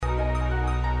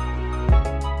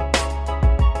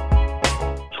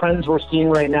trends we're seeing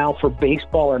right now for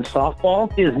baseball and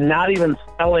softball is not even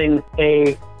selling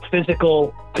a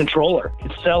physical controller.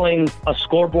 It's selling a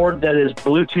scoreboard that is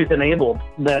Bluetooth enabled,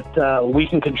 that we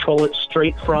can control it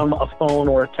straight from a phone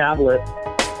or a tablet.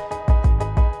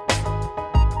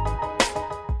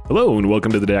 Hello and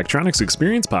welcome to the Daktronics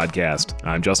Experience Podcast.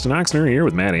 I'm Justin Oxner here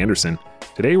with Matt Anderson.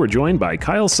 Today we're joined by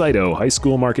Kyle Saito, High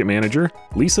School Market Manager,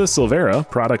 Lisa Silvera,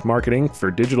 Product Marketing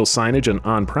for Digital Signage and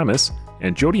On-Premise,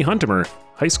 and Jody Huntemer,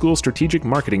 High School Strategic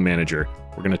Marketing Manager.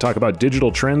 We're going to talk about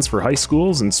digital trends for high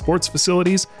schools and sports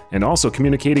facilities, and also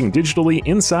communicating digitally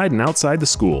inside and outside the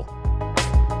school.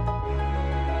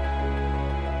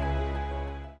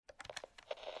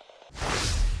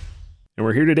 And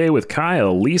we're here today with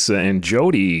Kyle, Lisa, and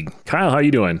Jody. Kyle, how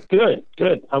you doing? Good.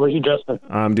 How about you, Justin?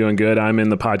 I'm doing good. I'm in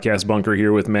the podcast bunker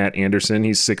here with Matt Anderson.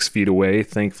 He's 6 feet away,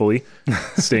 thankfully,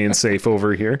 staying safe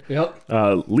over here.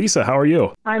 Yep. Lisa, how are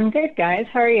you? I'm good, guys.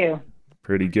 How are you?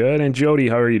 Pretty good. And Jody,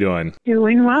 how are you doing?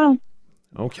 Doing well.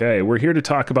 Okay, we're here to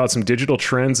talk about some digital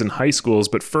trends in high schools,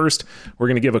 but first, we're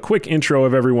going to give a quick intro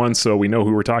of everyone so we know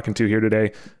who we're talking to here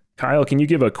today. Kyle, can you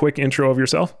give a quick intro of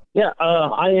yourself? Yeah,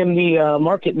 I am the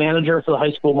market manager for the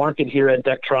high school market here at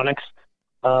Daktronics.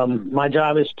 My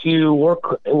job is to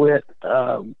work with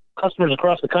customers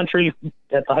across the country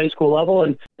at the high school level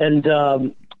and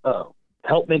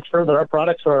help make sure that our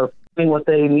products are doing what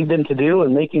they need them to do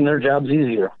and making their jobs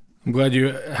easier. I'm glad you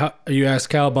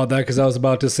asked Kyle about that, because I was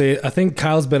about to say, I think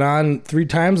Kyle's been on 3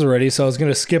 times already, so I was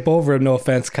going to skip over him, no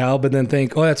offense, Kyle, but then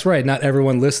think, oh, that's right, not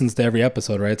everyone listens to every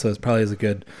episode, right? So it probably is a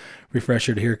good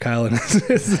refresher to hear Kyle in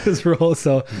his role.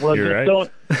 So well, you're right.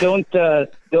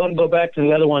 Don't go back to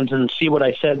the other ones and see what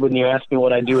I said when you asked me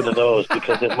what I do to those,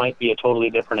 because it might be a totally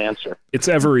different answer. It's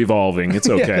ever evolving. It's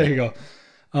okay. Yeah, there you go.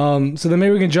 So then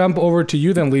maybe we can jump over to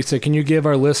you then, Lisa. Can you give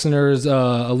our listeners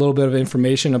a little bit of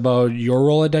information about your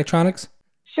role at Daktronics?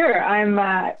 Sure. I'm,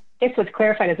 guess what's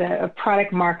clarified as a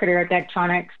product marketer at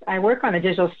Daktronics. I work on the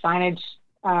digital signage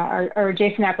or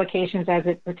adjacent applications as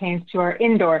it pertains to our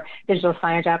indoor digital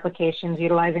signage applications,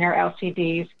 utilizing our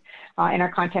LCDs in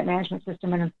our content management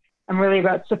system. And I'm really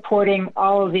about supporting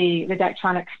all of the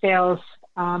Daktronics sales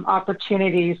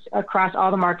opportunities across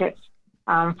all the markets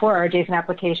for our adjacent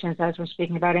applications, as we're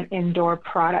speaking about an indoor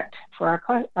product for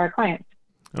our clients.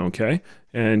 Okay.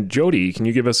 And Jody, can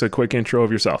you give us a quick intro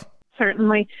of yourself?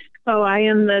 Certainly. So I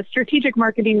am the strategic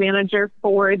marketing manager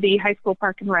for the high school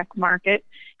park and rec market.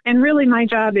 And really my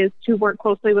job is to work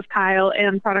closely with Kyle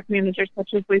and product managers such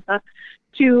as Lisa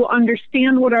to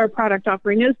understand what our product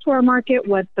offering is to our market,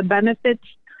 what the benefits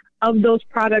of those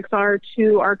products are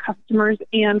to our customers,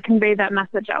 and convey that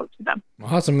message out to them.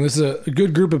 Awesome. This is a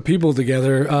good group of people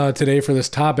together today for this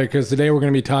topic, because today we're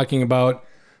going to be talking about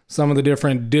some of the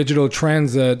different digital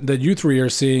trends that you three are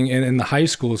seeing in the high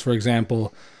schools, for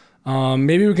example.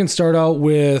 Maybe we can start out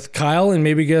with Kyle and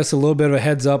maybe give us a little bit of a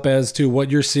heads up as to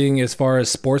what you're seeing as far as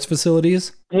sports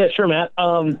facilities. Yeah, sure, Matt.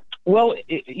 Well,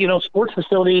 sports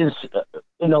facilities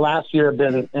in the last year have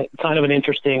been kind of an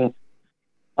interesting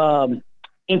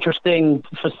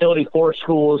facility for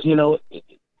schools.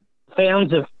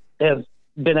 Fans have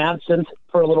been absent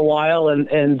for a little while,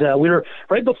 and we were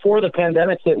right before the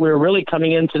pandemic hit. We were really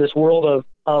coming into this world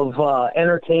of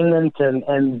entertainment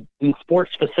and the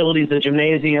sports facilities, the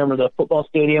gymnasium or the football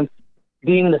stadium,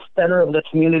 being the center of the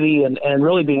community and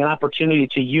really being an opportunity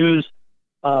to use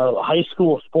high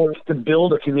school sports to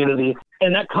build a community.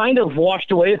 And that kind of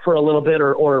washed away for a little bit,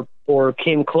 or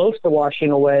came close to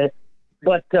washing away.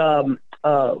 But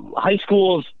high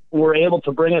schools were able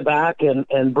to bring it back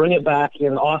and bring it back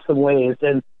in awesome ways.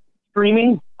 And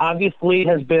streaming obviously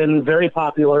has been very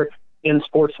popular in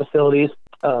sports facilities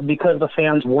because the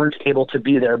fans weren't able to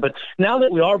be there. But now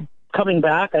that we are coming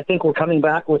back, I think we're coming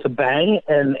back with a bang.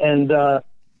 And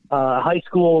high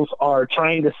schools are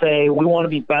trying to say, we want to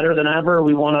be better than ever.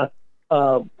 We want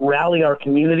to rally our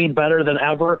community better than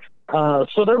ever.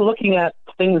 So they're looking at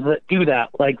things that do that,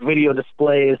 like video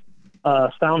displays,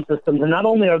 sound systems, and not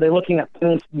only are they looking at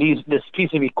this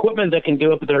piece of equipment that can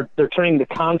do it, but they're turning to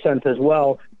content as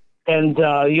well. And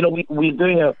we're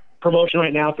doing a promotion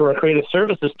right now through our creative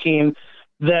services team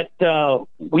that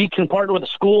we can partner with a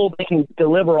school. They can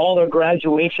deliver all their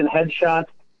graduation headshots,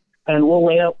 and we'll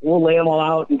lay them all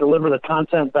out and deliver the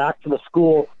content back to the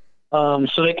school, so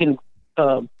they can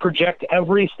project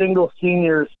every single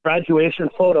senior's graduation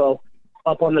photo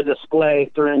up on the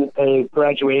display during a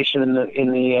graduation in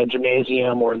the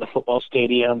gymnasium or in the football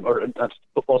stadium, or not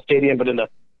football stadium, but in the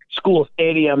school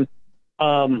stadium.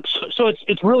 So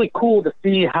it's really cool to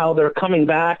see how they're coming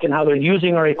back and how they're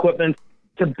using our equipment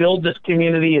to build this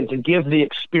community and to give the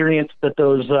experience that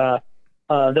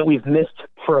that we've missed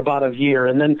for about a year.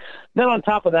 And then on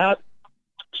top of that,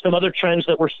 some other trends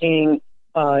that we're seeing,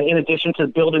 in addition to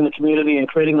building the community and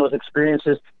creating those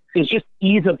experiences, is just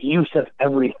ease of use of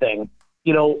everything.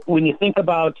 You know, when you think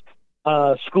about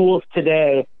schools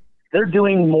today, they're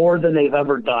doing more than they've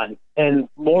ever done, and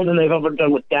more than they've ever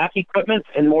done with DAC equipment,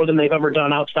 and more than they've ever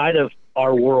done outside of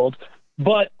our world.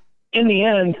 But in the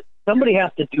end, somebody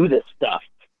has to do this stuff.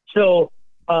 So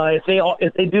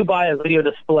if they do buy a video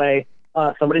display,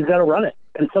 somebody's got to run it.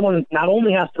 And someone not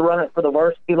only has to run it for the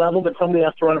varsity level, but somebody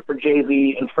has to run it for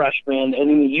JV and freshman and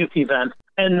any youth event.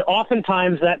 And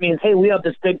oftentimes that means, hey, we have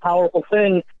this big, powerful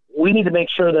thing. We need to make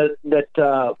sure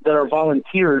that our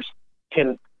volunteers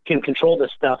can control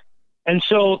this stuff. And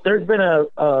so there's been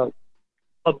a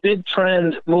big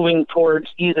trend moving towards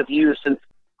ease of use. And,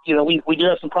 you know, we do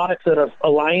have some products that have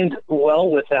aligned well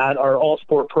with that. Our All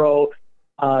Sport Pro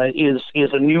is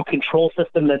a new control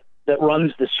system that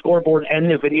runs the scoreboard and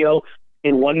the video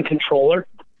in one controller.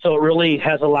 So it really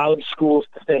has allowed schools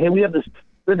to say, hey, we have this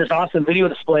awesome video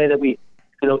display that we,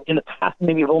 you know, in the past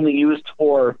maybe have only used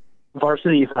for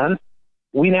varsity events.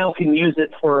 We now can use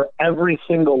it for every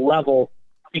single level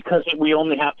because we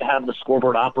only have to have the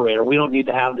scoreboard operator. We don't need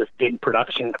to have this big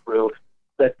production crew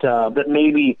that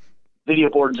maybe video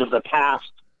boards of the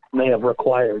past may have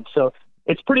required. So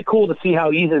it's pretty cool to see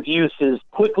how ease of use is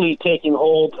quickly taking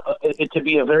hold to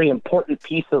be a very important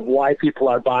piece of why people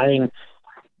are buying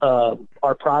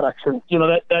our products. And, you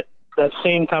know, that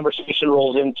same conversation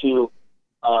rolls into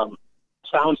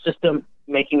sound system,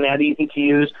 making that easy to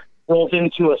use, rolls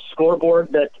into a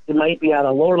scoreboard that might be at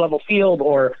a lower level field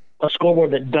or a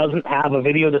scoreboard that doesn't have a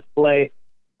video display.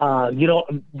 You know,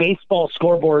 baseball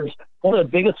scoreboards, one of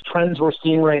the biggest trends we're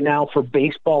seeing right now for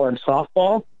baseball and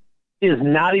softball is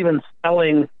not even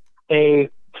selling a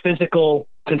physical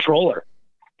controller.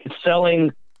 It's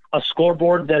selling a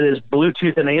scoreboard that is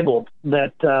Bluetooth enabled,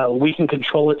 that we can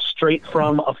control it straight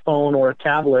from a phone or a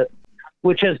tablet,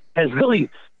 which has really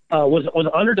was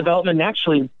under development and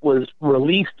actually was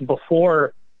released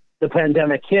before the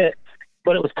pandemic hit.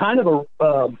 But it was kind of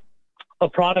a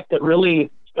product that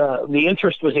really the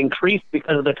interest was increased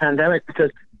because of the pandemic,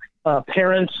 because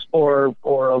parents or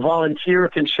a volunteer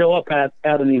can show up at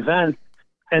an event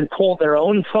and pull their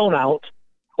own phone out,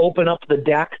 open up the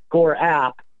DAC Score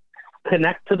app,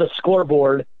 connect to the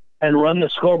scoreboard, and run the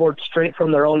scoreboard straight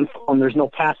from their own phone. There's no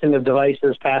passing of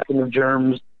devices, passing of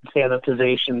germs,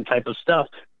 sanitization type of stuff.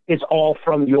 It's all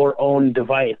from your own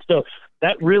device. So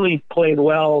that really played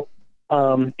well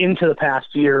into the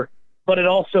past year, but it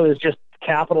also is just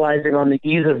capitalizing on the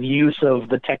ease of use of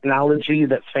the technology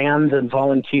that fans and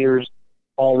volunteers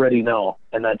already know,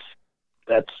 and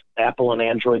that's Apple and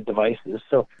Android devices.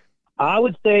 So I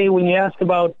would say when you ask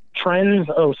about trends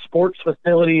of sports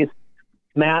facilities,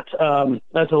 Matt,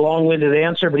 that's a long-winded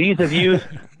answer, but ease of use,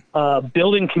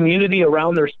 building community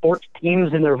around their sports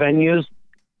teams and their venues,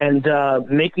 and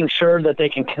making sure that they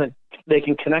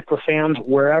can connect with fans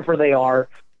wherever they are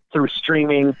through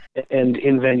streaming and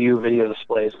in-venue video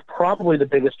displays. Probably the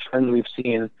biggest trend we've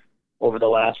seen over the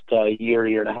last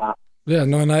year and a half. Yeah,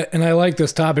 no, and I like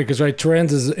this topic because, right,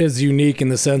 trends is unique in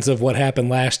the sense of what happened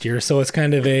last year. So it's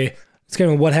kind of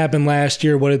what happened last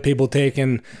year. What did people take?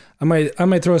 And I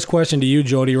might throw this question to you,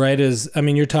 Jody. Right?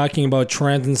 You're talking about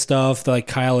trends and stuff like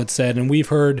Kyle had said, and we've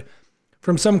heard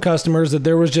from some customers that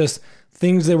there was just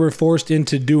things they were forced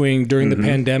into doing during the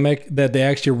pandemic that they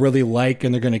actually really like,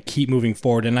 and they're going to keep moving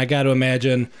forward. And I got to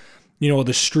imagine, you know,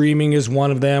 the streaming is one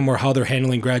of them, or how they're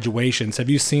handling graduations. Have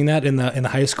you seen that in the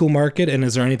high school market? And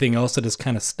is there anything else that is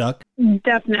kind of stuck?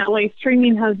 Definitely.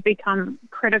 Streaming has become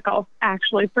critical,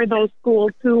 actually, for those schools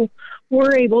who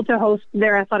were able to host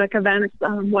their athletic events,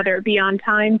 whether it be on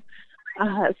time,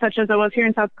 such as it was here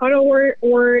in South Dakota,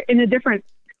 or in a different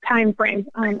time frame.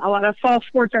 A lot of fall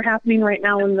sports are happening right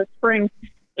now in the spring,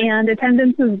 and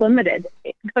attendance is limited,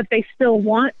 but they still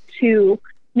want to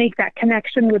make that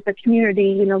connection with the community,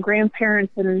 you know,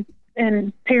 grandparents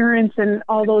and parents and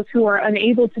all those who are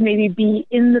unable to maybe be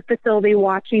in the facility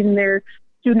watching their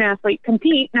student athlete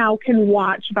compete now can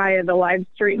watch via the live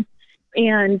stream.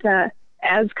 And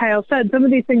as Kyle said, some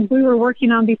of these things we were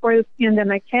working on before this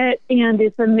pandemic hit, and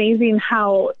it's amazing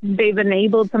how they've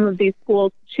enabled some of these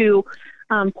schools to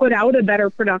put out a better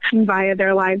production via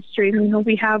their live stream. You know,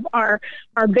 we have our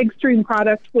Big Stream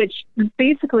product, which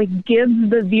basically gives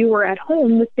the viewer at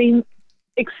home the same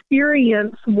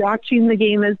experience watching the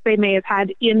game as they may have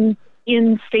had in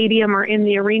stadium or in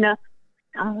the arena,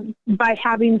 by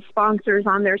having sponsors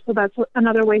on there. So that's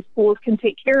another way schools can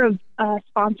take care of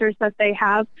sponsors that they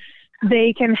have.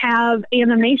 They can have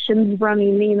animations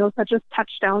running, you know, such as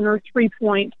touchdown or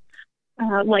 3-point,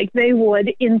 like they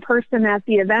would in person at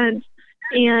the event.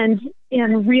 and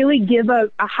really give a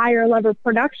higher level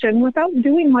production without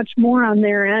doing much more on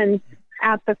their end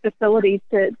at the facility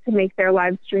to make their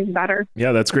live stream better.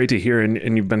 Yeah, that's great to hear.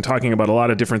 And you've been talking about a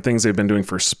lot of different things they've been doing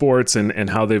for sports and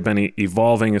how they've been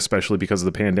evolving, especially because of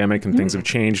the pandemic and things have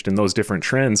changed and those different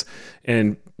trends.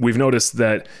 And we've noticed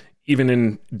that even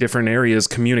in different areas,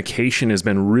 communication has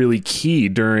been really key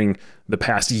during the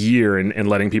past year and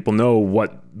letting people know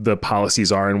what the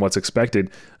policies are and what's expected.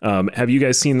 Have you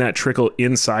guys seen that trickle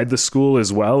inside the school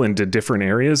as well into different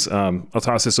areas? I'll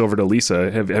toss this over to Lisa.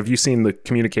 Have you seen the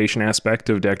communication aspect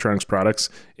of Daktronics products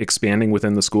expanding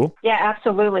within the school? Yeah,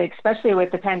 absolutely. Especially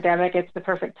with the pandemic, it's the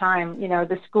perfect time. You know,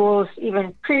 the schools,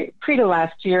 even pre to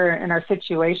last year in our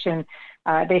situation,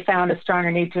 they found a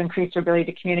stronger need to increase their ability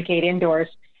to communicate indoors.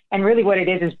 And really what it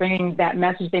is bringing that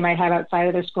message they might have outside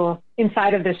of their school,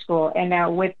 inside of the school. And now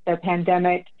with the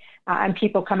pandemic and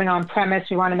people coming on premise,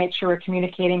 we want to make sure we're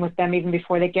communicating with them even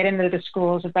before they get into the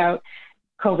schools about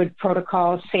COVID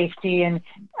protocols, safety, and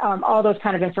all those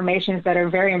kind of informations that are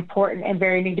very important and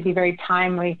need to be very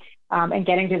timely in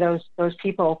getting to those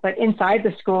people. But inside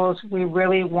the schools, we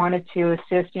really wanted to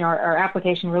assist, our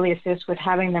application really assists with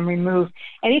having them remove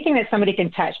anything that somebody can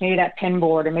touch, maybe that pin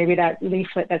board or maybe that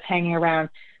leaflet that's hanging around.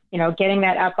 Getting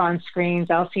that up on screens,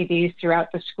 LCDs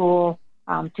throughout the school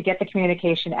to get the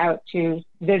communication out to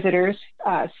visitors,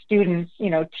 students,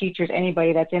 teachers,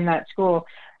 anybody that's in that school.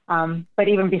 But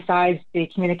even besides the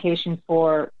communication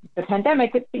for the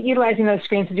pandemic, utilizing those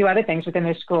screens to do other things within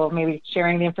their school, maybe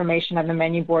sharing the information on the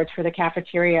menu boards for the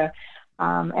cafeteria,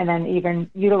 and then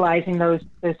even utilizing the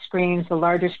screens, the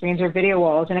larger screens or video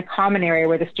walls in a common area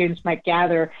where the students might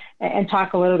gather and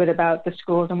talk a little bit about the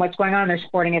schools and what's going on in their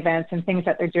sporting events and things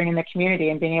that they're doing in the community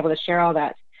and being able to share all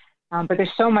that. But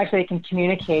there's so much they can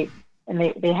communicate, and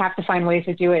they have to find ways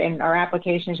to do it. And our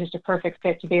application is just a perfect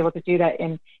fit to be able to do that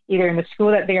in either in the school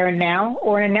that they are in now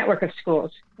or in a network of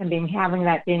schools, and being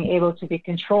able to be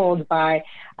controlled by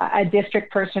a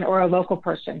district person or a local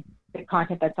person. The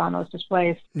content that's on those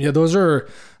displays. Yeah, those are,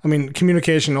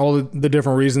 communication, all the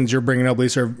different reasons you're bringing up,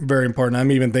 Lisa, are very important.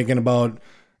 I'm even thinking about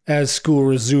as school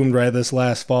resumed, right, this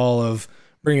last fall of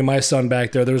bringing my son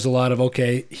back there was a lot of,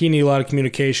 he needed a lot of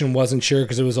communication, wasn't sure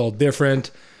because it was all different.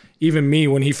 Even me,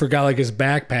 when he forgot like his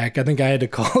backpack, I think I had to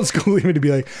call school even to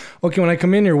be like, okay, when I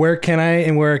come in here, where can I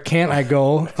and where can't I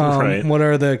go? Right. What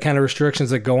are the kind of restrictions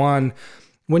that go on?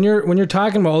 When you're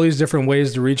talking about all these different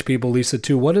ways to reach people, Lisa,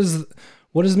 too, what is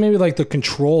maybe like the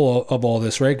control of all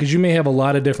this, right? Because you may have a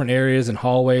lot of different areas and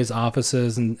hallways,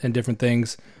 offices, and different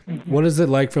things. Mm-hmm. What is it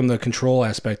like from the control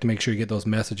aspect to make sure you get those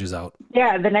messages out?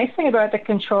 Yeah, the nice thing about the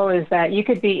control is that you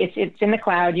could be, it's in the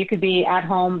cloud. You could be at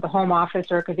home, the home office,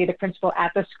 or it could be the principal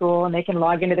at the school, and they can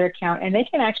log into their account, and they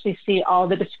can actually see all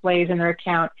the displays in their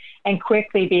account and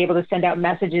quickly be able to send out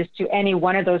messages to any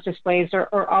one of those displays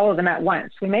or all of them at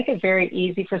once. We make it very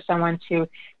easy for someone to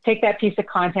take that piece of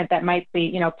content that might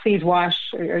be, please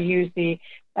wash or use the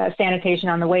sanitation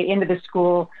on the way into the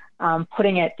school,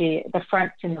 putting it the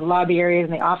front in the lobby areas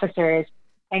and the office areas,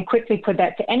 and quickly put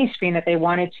that to any screen that they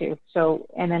wanted to. So,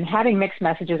 and then having mixed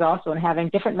messages also and having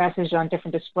different messages on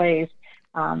different displays.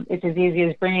 It's as easy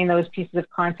as bringing those pieces of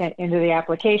content into the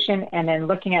application and then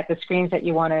looking at the screens that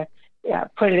you want to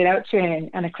put it out to, and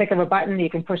on a click of a button, you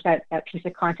can push that piece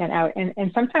of content out.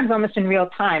 And sometimes almost in real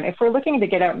time. If we're looking to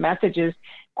get out messages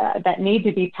that need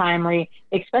to be timely,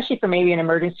 especially for maybe an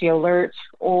emergency alert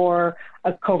or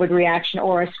a COVID reaction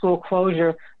or a school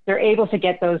closure, they're able to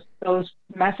get those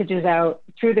messages out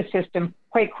through the system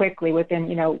quite quickly within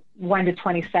 1 to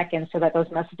 20 seconds so that those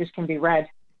messages can be read.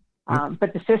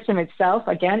 But the system itself,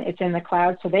 again, it's in the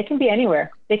cloud, so they can be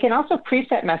anywhere. They can also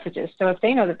preset messages. So if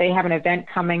they know that they have an event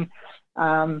coming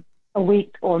a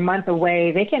week or month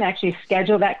away, they can actually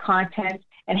schedule that content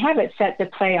and have it set to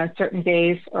play on certain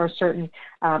days or certain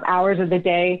hours of the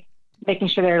day, making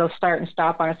sure that it'll start and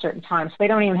stop on a certain time. So they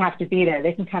don't even have to be there.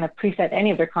 They can kind of preset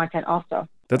any of their content also.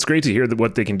 That's great to hear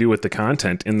what they can do with the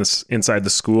content inside the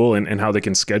school and how they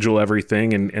can schedule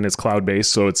everything and it's cloud-based,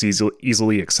 so it's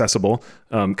easily accessible.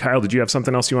 Kyle, did you have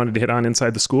something else you wanted to hit on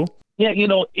inside the school? Yeah,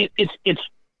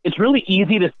 it's really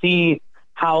easy to see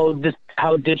how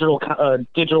digital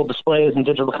displays and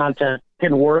digital content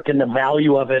can work and the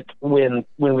value of it when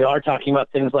we are talking about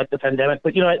things like the pandemic.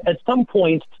 But at some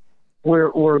point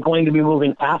we're going to be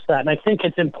moving past that, and I think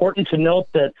it's important to note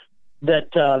that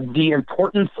the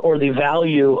importance or the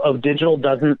value of digital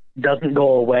doesn't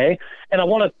go away. And I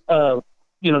want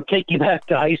to take you back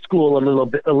to high school a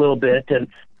little bit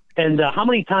and how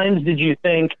many times did you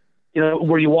think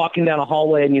were you walking down a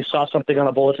hallway and you saw something on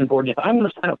a bulletin board and you thought, I'm going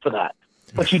to sign up for that,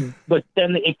 but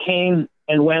then it came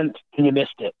and went and you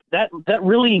missed it. That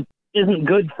really isn't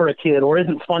good for a kid or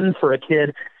isn't fun for a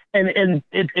kid. And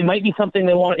it might be something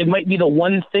they want. It might be the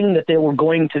one thing that they were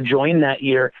going to join that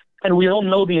year. And we all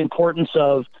know the importance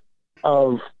of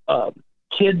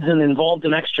kids and involved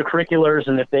in extracurriculars.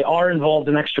 And if they are involved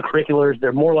in extracurriculars,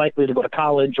 they're more likely to go to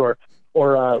college or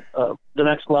the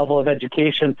next level of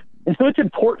education. And so it's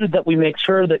important that we make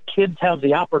sure that kids have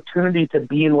the opportunity to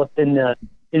be in the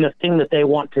thing that they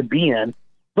want to be in.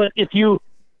 But if you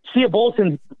see a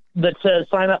bulletin that says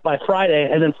sign up by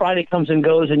Friday, and then Friday comes and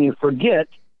goes and you forget,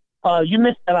 you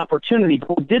miss that opportunity.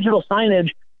 But with digital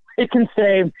signage, it can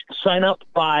say sign up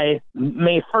by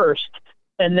May 1st.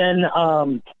 And then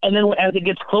as it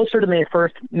gets closer to May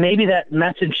 1st, maybe that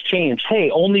message changed. Hey,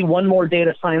 only one more day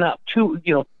to sign up.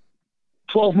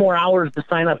 12 more hours to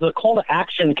sign up. The call to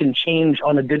action can change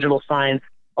on a digital sign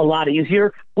a lot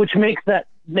easier, which makes that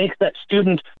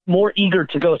student more eager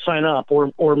to go sign up,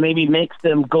 or maybe makes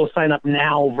them go sign up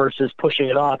now versus pushing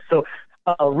it off. So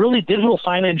really digital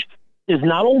signage is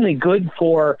not only good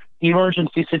for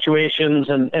emergency situations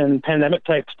and pandemic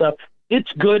type stuff,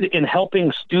 it's good in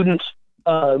helping students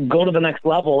go to the next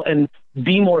level and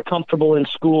be more comfortable in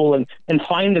school and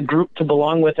find a group to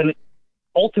belong with and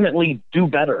ultimately do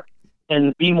better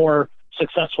and be more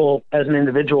successful as an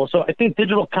individual. So I think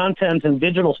digital content and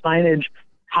digital signage,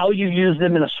 how you use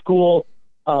them in a school,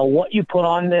 what you put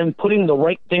on them, putting the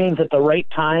right things at the right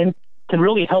time can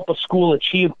really help a school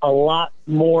achieve a lot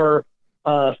more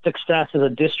success as a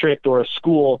district or a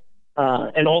school,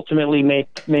 and ultimately make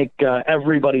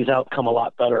everybody's outcome a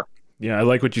lot better. Yeah, I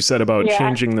like what you said about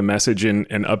changing the message and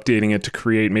updating it to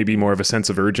create maybe more of a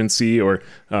sense of urgency, or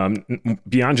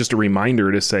beyond just a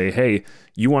reminder to say, hey,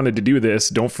 you wanted to do this,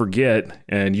 don't forget,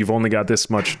 and you've only got this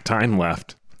much time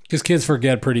left. Because kids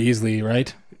forget pretty easily,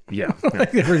 right? Yeah.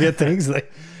 They forget things.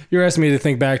 You're asking me to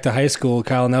think back to high school,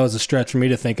 Kyle, and that was a stretch for me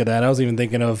to think of that. I was even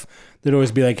thinking of, there'd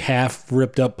always be like half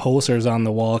ripped up posters on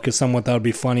the wall, because someone thought it would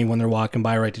be funny when they're walking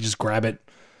by, right, to just grab it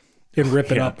and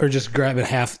rip it up, or just grab it,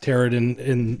 half tear it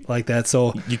in like that.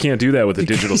 So you can't do that with a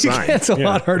digital sign. It's a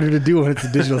lot harder to do when it's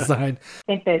a digital sign. I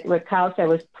think that what Kyle said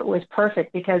was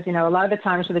perfect, because a lot of the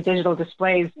times with the digital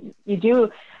displays,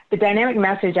 the dynamic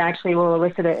message actually will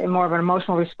elicit a more of an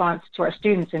emotional response to our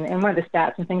students. And one of the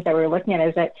stats and things that we were looking at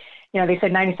is that they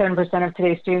said 97% of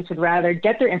today's students would rather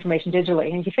get their information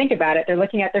digitally. And if you think about it, they're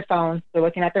looking at their phones, they're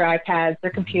looking at their iPads,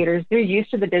 their computers, they're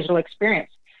used to the digital experience.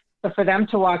 So for them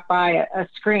to walk by a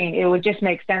screen, it would just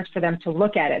make sense for them to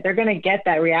look at it. They're going to get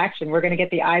that reaction. We're going to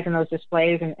get the eyes on those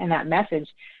displays and that message.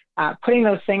 Putting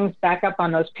those things back up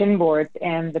on those pin boards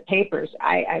and the papers,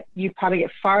 you probably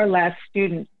get far less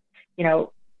students,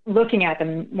 looking at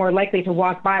them, more likely to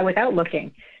walk by without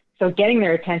looking. So getting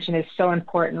their attention is so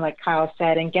important, like Kyle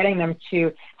said, and getting them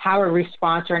to have a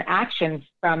response or an action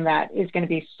from that is going to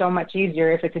be so much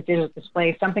easier if it's a digital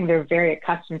display, something they're very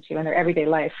accustomed to in their everyday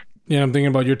life. Yeah, I'm thinking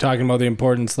about, you're talking about the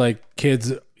importance, like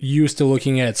kids used to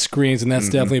looking at screens, and that's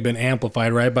definitely been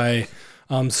amplified, right, by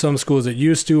some schools that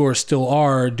used to or still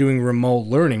are doing remote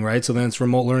learning, right? So then it's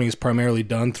remote learning is primarily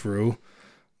done through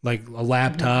like a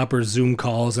laptop or Zoom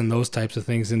calls and those types of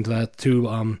things into that too.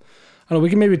 I don't know,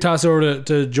 we can maybe toss over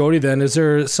to Jody then. Is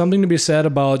there something to be said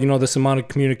about, this amount of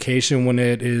communication when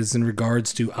it is in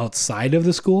regards to outside of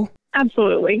the school?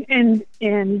 Absolutely. And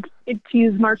to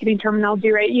use marketing terminology,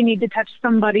 right, you need to touch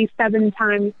somebody 7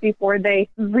 times before they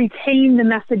retain the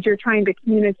message you're trying to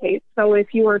communicate. So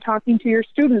if you are talking to your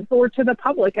students or to the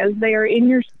public as they are in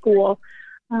your school,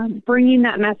 bringing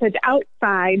that message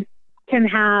outside can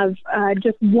have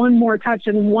just one more touch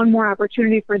and one more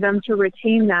opportunity for them to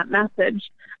retain that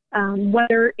message.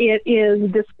 Whether it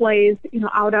is displays,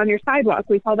 out on your sidewalk,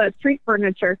 we call that street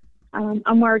furniture,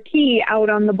 a marquee out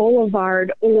on the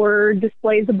boulevard, or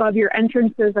displays above your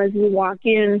entrances as you walk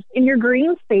in your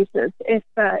green spaces. If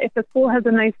the school has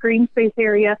a nice green space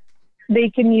area, they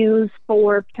can use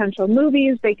for potential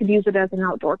movies. They could use it as an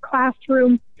outdoor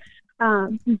classroom.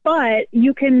 But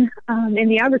you can, in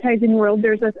the advertising world,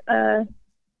 there's a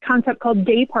concept called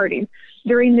day parting.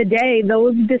 During the day,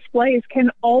 those displays can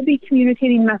all be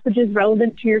communicating messages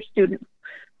relevant to your students,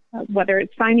 whether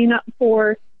it's signing up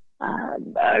for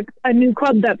a new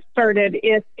club that started,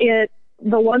 if it's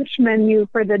the lunch menu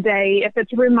for the day, if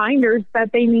it's reminders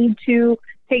that they need to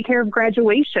take care of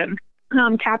graduation,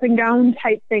 cap and gown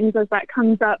type things as that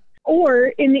comes up. Or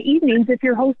in the evenings, if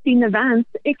you're hosting events,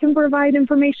 it can provide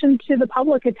information to the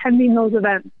public attending those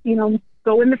events.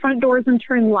 Go in the front doors and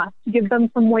turn left, give them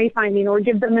some wayfinding, or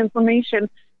give them information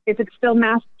if it's still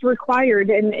masks required,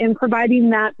 and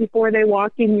providing that before they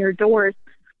walk in your doors.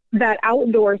 That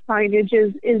outdoor signage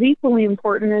is equally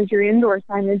important as your indoor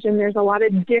signage, and there's a lot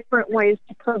of different ways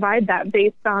to provide that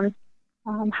based on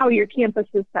how your campus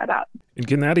is set up. And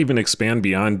can that even expand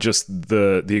beyond just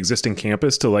the existing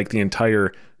campus to like the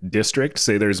entire district?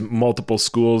 Say there's multiple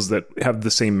schools that have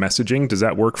the same messaging. Does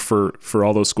that work for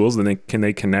all those schools? Then can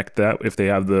they connect that if they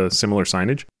have the similar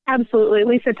signage? Absolutely.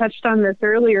 Lisa touched on this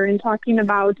earlier in talking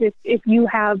about if you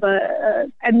have a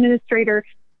administrator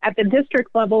at the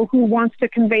district level who wants to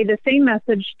convey the same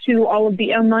message to all of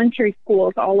the elementary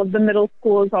schools, all of the middle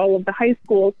schools, all of the high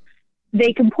schools,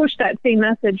 they can push that same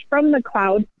message from the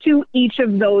cloud to each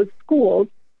of those schools.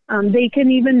 They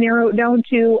can even narrow it down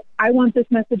to, I want this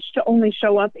message to only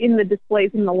show up in the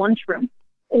displays in the lunchroom,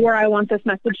 or I want this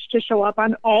message to show up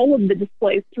on all of the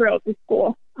displays throughout the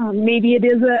school. Maybe it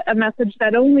is a message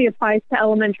that only applies to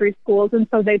elementary schools, and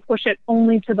so they push it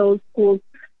only to those schools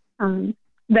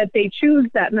that they choose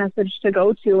that message to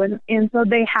go to. And so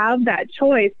they have that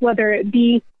choice, whether it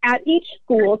be at each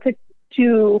school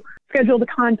to schedule the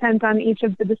content on each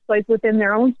of the displays within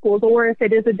their own schools, or if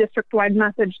it is a district-wide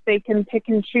message, they can pick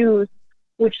and choose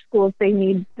which schools they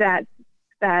need that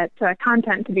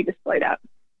content to be displayed at,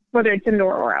 whether it's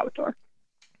indoor or outdoor.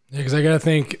 Yeah, because I got to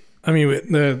think, I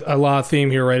mean, a law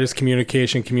theme here, right, is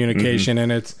communication, mm-hmm.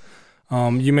 And it's,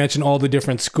 you mentioned all the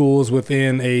different schools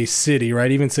within a city,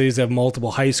 right? Even cities have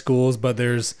multiple high schools, but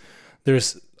there's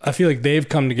I feel like they've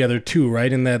come together too,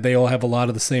 right? In that they all have a lot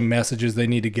of the same messages they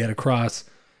need to get across.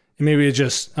 And maybe it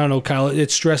just, I don't know, Kyle,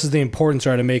 it stresses the importance,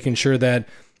 right, of making sure that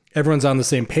everyone's on the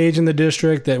same page in the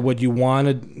district, that what you want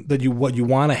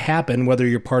to happen, whether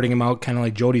you're parting them out, kind of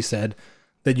like Jody said,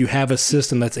 that you have a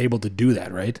system that's able to do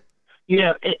that, right?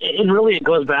 Yeah, and really it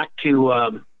goes back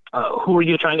to who are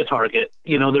you trying to target?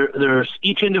 You know, there's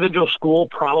each individual school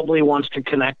probably wants to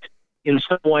connect in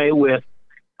some way with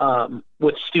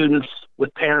students,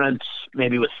 with parents,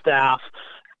 maybe with staff.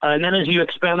 And then as you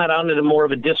expand that out into more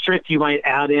of a district, you might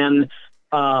add in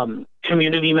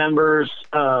community members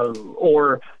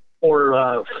or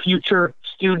future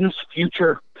students,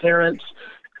 future parents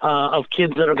of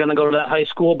kids that are going to go to that high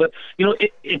school. But, you know,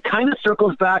 it kind of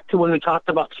circles back to when we talked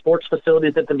about sports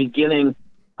facilities at the beginning.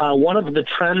 One of the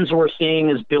trends we're seeing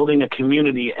is building a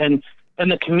community. And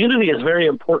the community is very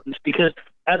important because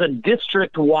as a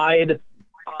district-wide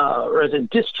or as a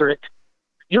district,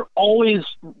 you're always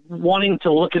wanting to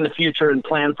look in the future and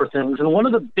plan for things. And one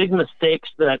of the big mistakes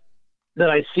that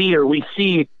I see or we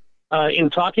see in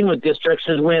talking with districts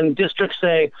is when districts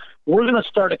say, we're going to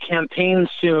start a campaign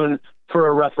soon for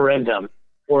a referendum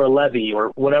or a levy or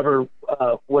whatever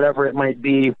it might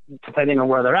be, depending on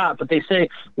where they're at. But they say,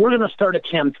 we're going to start a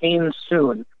campaign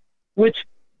soon, which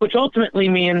ultimately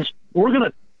means we're going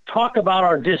to talk about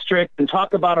our district and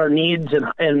talk about our needs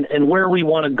and where we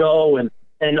want to go and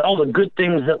all the good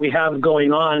things that we have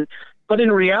going on. But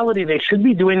in reality, they should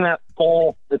be doing that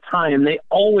all the time.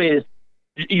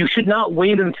 You should not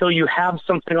wait until you have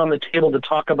something on the table to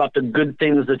talk about the good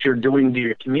things that you're doing to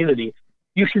your community.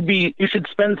 You should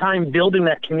spend time building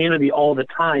that community all the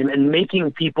time and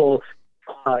making people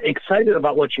excited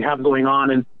about what you have going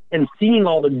on and seeing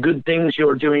all the good things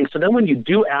you're doing. So then when you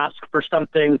do ask for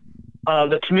something,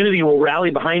 the community will rally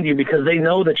behind you because they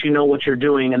know that you know what you're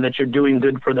doing and that you're doing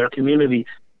good for their community.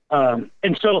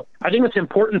 And so I think it's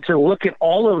important to look at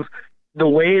all of the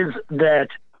ways that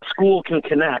school can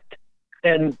connect.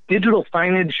 And digital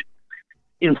signage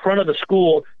in front of the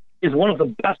school is one of the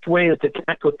best ways to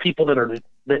connect with people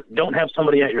that don't have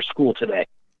somebody at your school today.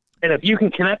 And if you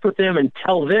can connect with them and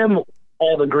tell them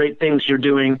all the great things you're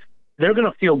doing, they're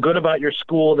going to feel good about your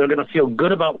school. They're going to feel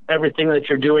good about everything that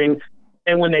you're doing.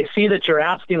 And when they see that you're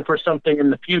asking for something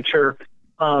in the future,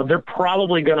 they're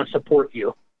probably going to support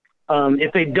you.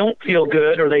 If they don't feel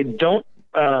good or they don't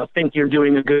think you're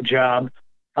doing a good job,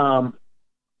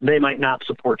 they might not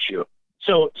support you.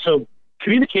 So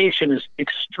communication is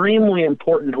extremely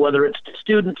important, whether it's to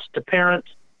students, to parents,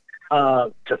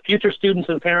 to future students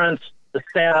and parents, the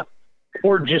staff,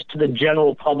 or just to the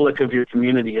general public of your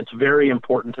community. It's very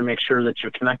important to make sure that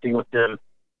you're connecting with them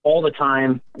all the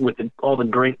time with all the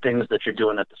great things that you're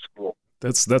doing at the school.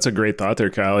 That's a great thought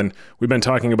there, Kyle. And we've been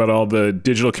talking about all the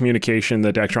digital communication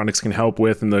that Daktronics can help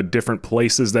with and the different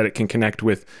places that it can connect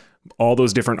with all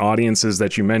those different audiences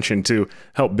that you mentioned to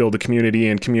help build a community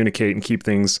and communicate and keep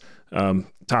things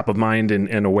top of mind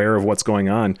and aware of what's going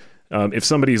on. If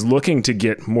somebody's looking to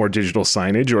get more digital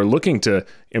signage or looking to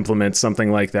implement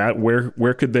something like that,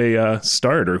 where could they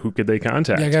start or who could they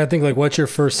contact? Yeah, I got to think, like, what's your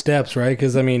first steps, right?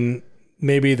 Because, I mean,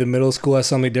 maybe the middle school has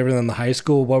something different than the high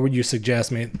school. What would you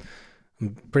suggest, mate?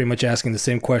 I'm pretty much asking the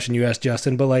same question you asked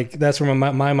Justin, but like that's where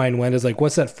my mind went is like,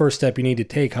 what's that first step you need to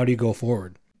take? How do you go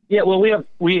forward? Yeah, well, we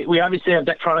obviously have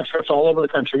Daktronics reps all over the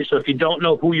country. So if you don't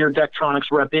know who your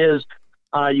Daktronics rep is,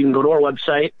 you can go to our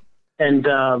website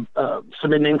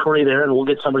submit an inquiry there, and we'll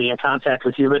get somebody in contact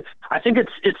with you. But I think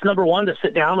it's number one to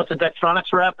sit down with the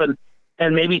Daktronics rep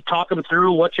and maybe talk them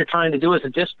through what you're trying to do as a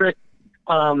district,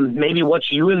 maybe what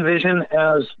you envision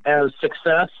as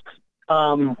success.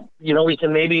 We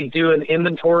can maybe do an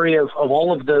inventory of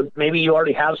all of maybe you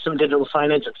already have some digital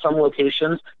signage at some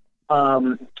locations,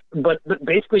 but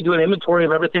basically do an inventory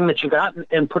of everything that you got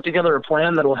and put together a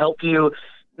plan that will help you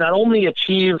not only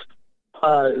achieve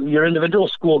your individual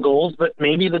school goals, but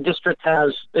maybe the district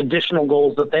has additional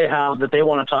goals that they have that they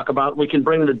want to talk about. We can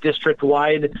bring the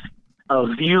district-wide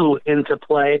view into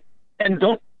play. And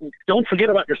don't forget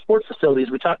about your sports facilities.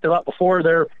 We talked about before,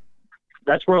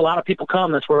 that's where a lot of people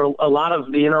come. That's where a lot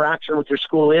of the interaction with your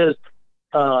school is.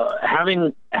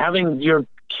 Having your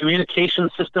communication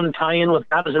system tie in with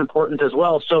that is important as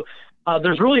well. So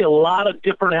there's really a lot of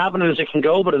different avenues it can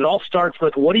go, but it all starts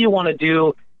with what do you want to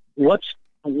do? What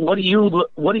do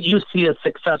you see as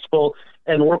successful,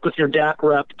 and work with your DAC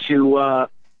rep to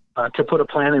put a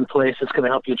plan in place that's going to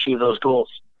help you achieve those goals.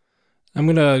 I'm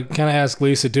going to kind of ask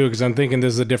Lisa too, because I'm thinking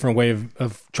this is a different way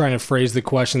of trying to phrase the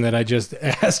question that I just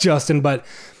asked Justin. But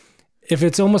if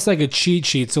it's almost like a cheat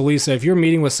sheet, so Lisa, if you're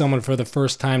meeting with someone for the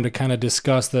first time to kind of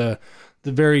discuss the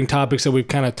varying topics that we've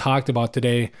kind of talked about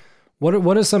today,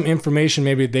 what is some information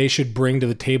maybe they should bring to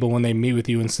the table when they meet with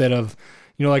you, instead of,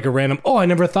 like a random, I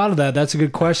never thought of that. That's a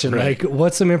good question. Right. Like,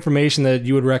 what's some information that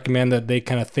you would recommend that they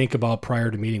kind of think about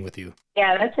prior to meeting with you?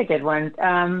 Yeah, that's a good one.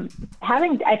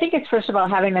 I think it's first of all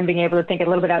having them being able to think a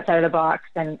little bit outside of the box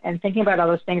and thinking about all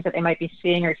those things that they might be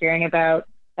seeing or hearing about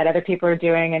that other people are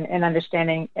doing, and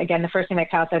understanding, again, the first thing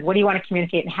that Kyle said, what do you want to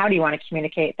communicate and how do you want to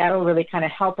communicate? That will really kind of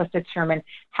help us determine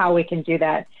how we can do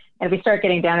that. And if we start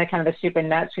getting down to kind of the soup and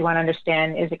nuts, we want to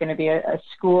understand, is it going to be a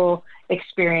school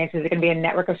experience? Is it going to be a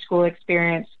network of school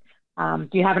experience? Do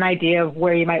you have an idea of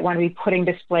where you might want to be putting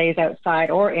displays outside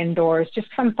or indoors? Just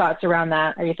some thoughts around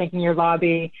that. Are you thinking your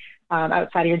lobby,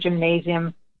 outside of your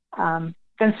gymnasium? Then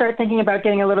start thinking about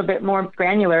getting a little bit more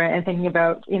granular and thinking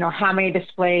about, how many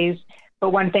displays. But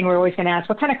one thing we're always going to ask,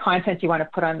 what kind of content do you want to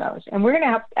put on those? And we're going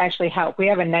to actually help. We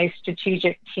have a nice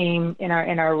strategic team in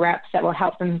our reps that will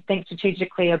help them think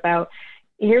strategically about,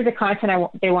 here's the content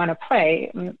they want to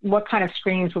play. What kind of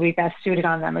screens will be best suited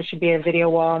on them? It should be a video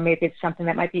wall. Maybe it's something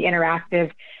that might be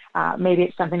interactive. Maybe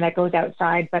it's something that goes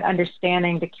outside. But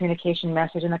understanding the communication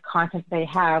message and the content they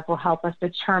have will help us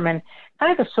determine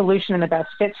kind of the solution and the best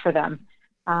fits for them.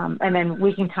 And then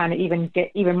we can kind of even get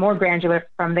even more granular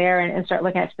from there and start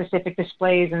looking at specific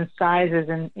displays and sizes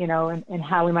and, and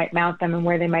how we might mount them and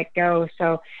where they might go.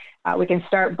 So we can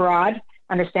start broad,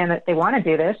 understand that they want to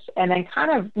do this, and then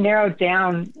kind of narrow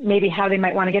down maybe how they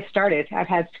might want to get started. I've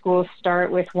had schools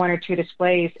start with 1 or 2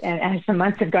 displays, and as the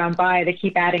months have gone by, they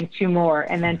keep adding 2 more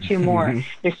and then 2 more.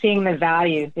 They're seeing the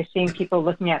value. They're seeing people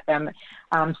looking at them.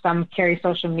 Some carry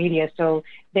social media, so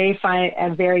they find it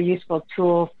a very useful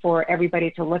tool for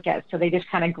everybody to look at. So they just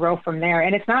kind of grow from there.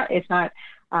 And it's not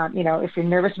if you're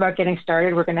nervous about getting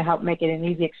started, we're going to help make it an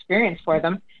easy experience for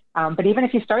them. But even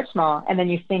if you start small and then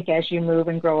you think as you move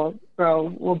and grow,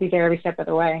 we'll be there every step of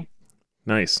the way.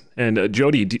 Nice. And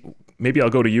Jody, maybe I'll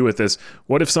go to you with this.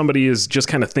 What if somebody is just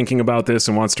kind of thinking about this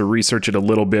and wants to research it a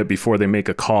little bit before they make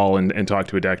a call and talk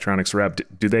to a Daktronics rep?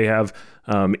 Do they have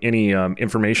any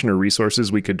information or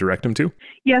resources we could direct them to?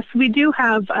 Yes, we do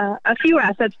have a few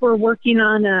assets. We're working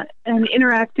on an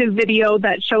interactive video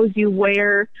that shows you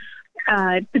where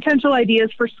potential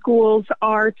ideas for schools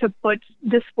are to put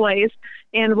displays,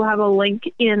 and we'll have a link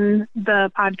in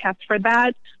the podcast for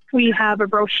that. We have a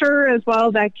brochure as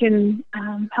well that can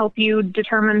help you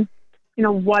determine,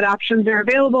 what options are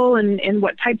available and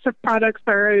what types of products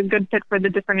are a good fit for the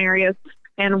different areas.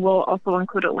 And we'll also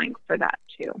include a link for that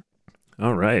too.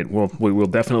 All right. Well, we will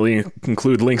definitely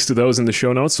include links to those in the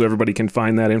show notes so everybody can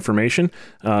find that information.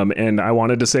 And I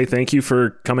wanted to say thank you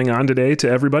for coming on today to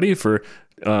everybody, for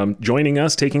joining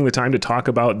us, taking the time to talk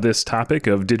about this topic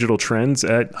of digital trends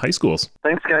at high schools.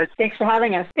 Thanks, guys. Thanks for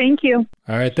having us. Thank you.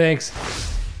 All right. Thanks.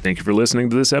 Thank you for listening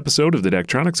to this episode of the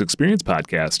Daktronics Experience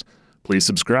Podcast. Please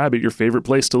subscribe at your favorite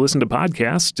place to listen to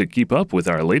podcasts to keep up with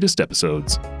our latest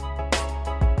episodes.